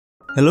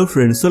Hello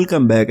friends,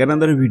 welcome back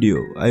another video.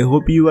 I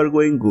hope you are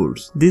going good.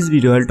 This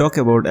video I'll talk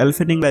about Elle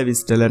Fanning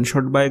lifestyle and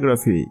short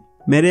biography.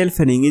 Elle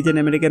Fanning is an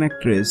American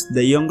actress,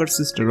 the younger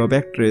sister of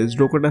actress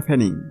Dakota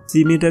Fanning.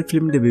 She made her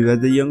film debut as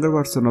the younger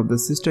version of the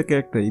sister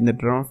character in the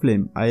drama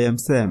film I Am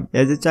Sam.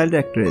 As a child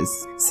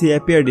actress, she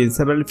appeared in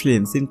several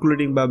films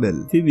including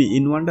Babel, Phoebe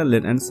in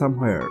Wonderland and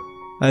Somewhere.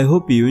 I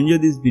hope you enjoy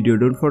this video.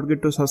 Don't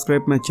forget to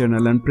subscribe my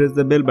channel and press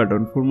the bell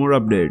button for more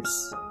updates.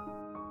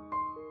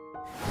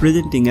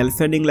 Presenting Elle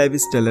Fanning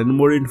lifestyle and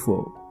more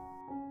info.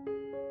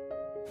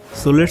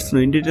 So let's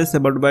know in details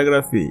about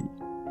biography.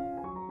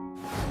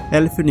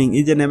 Elle Fanning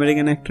is an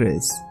American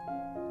actress.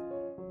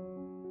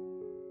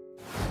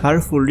 Her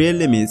full real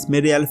name is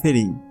Elle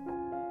Fanning.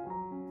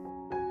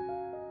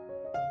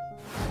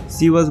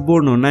 She was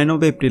born on 9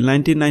 of April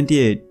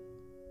 1998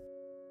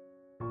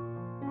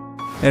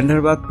 and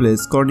her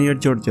birthplace Cornier,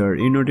 Georgia,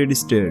 United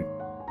States.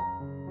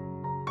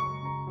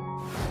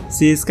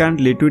 She is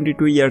currently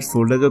 22 years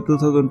old as of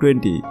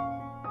 2020.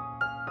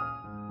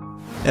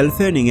 Elle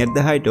Fanning at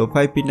the height of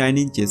 5 feet 9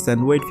 inches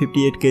and weight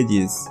 58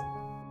 kgs.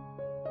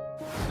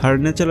 Her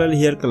natural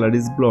hair color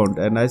is blonde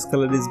and eyes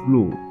color is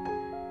blue.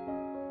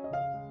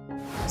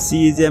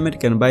 She is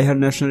American by her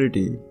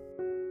nationality.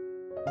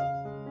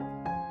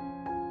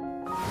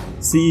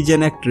 She is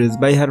an actress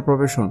by her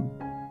profession.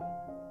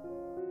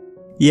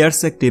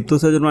 Years active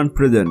 2001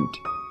 present.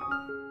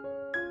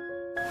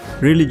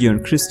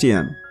 Religion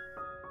Christian.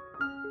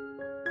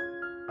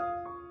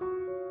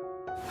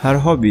 Her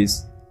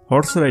hobbies: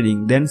 horse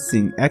riding,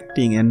 dancing,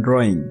 acting and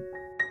drawing.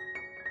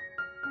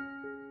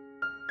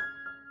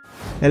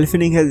 Elle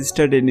Fanning has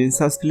starred in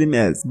such films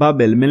as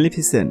Babel,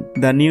 Maleficent,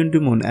 The Neon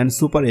Demon and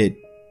Super 8.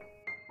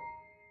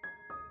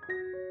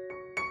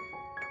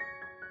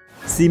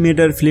 She made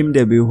her film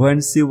debut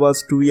when she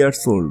was 2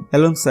 years old,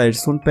 alongside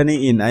Elle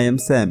Fanning in I Am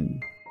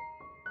Sam.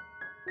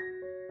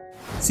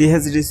 She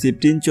has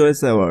received Teen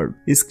Choice Award,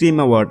 Scream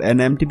Award and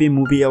MTV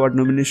Movie Award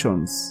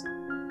nominations.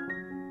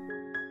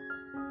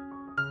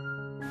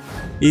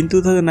 In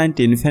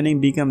 2019, Fanning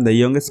became the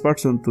youngest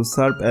person to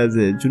serve as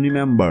a jury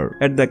member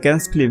at the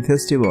Cannes Film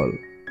Festival.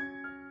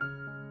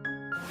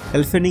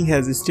 Elle Fanning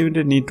has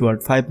estimated net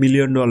worth $5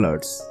 million.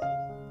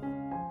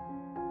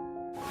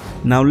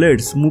 Now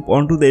let's move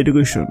on to the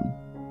education.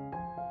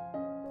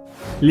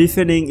 Elle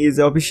Fanning is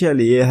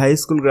officially a high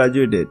school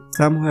graduate.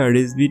 Somewhere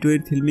is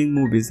between filming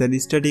movies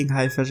and studying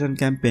high fashion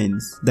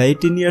campaigns. The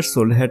 18 years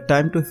old had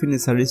time to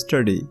finish her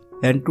study,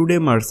 and today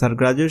marks her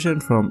graduation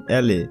from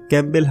LA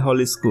Campbell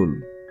Hall School.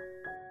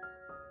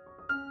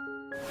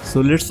 So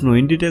let's know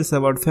in details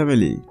about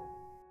family.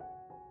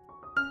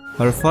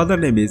 Her father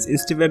name is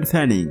Stephen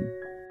Fanning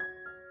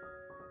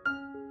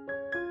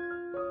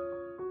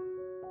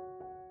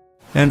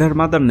and her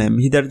mother name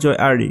Heather Joy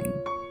Arding,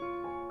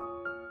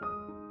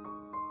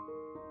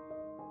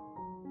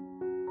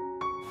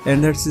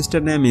 and her sister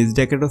name is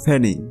Dakota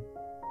Fanning.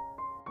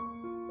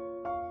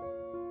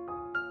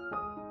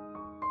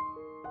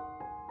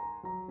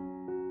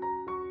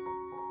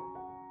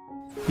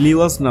 Lee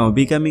was now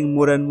becoming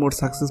more and more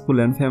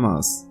successful and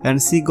famous,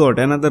 and she got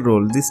another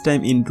role, this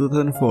time in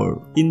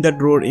 2004, in That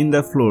Roar in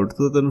the Floor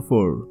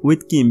 2004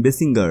 with Kim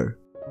Basinger.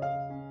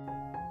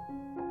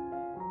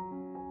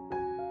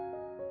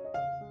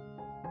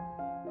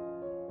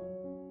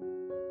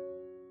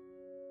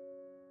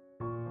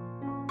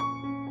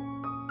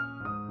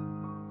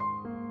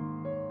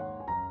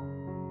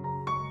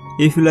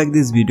 If you like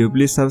this video,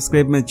 please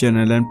subscribe my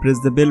channel and press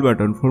the bell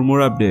button for more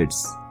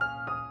updates.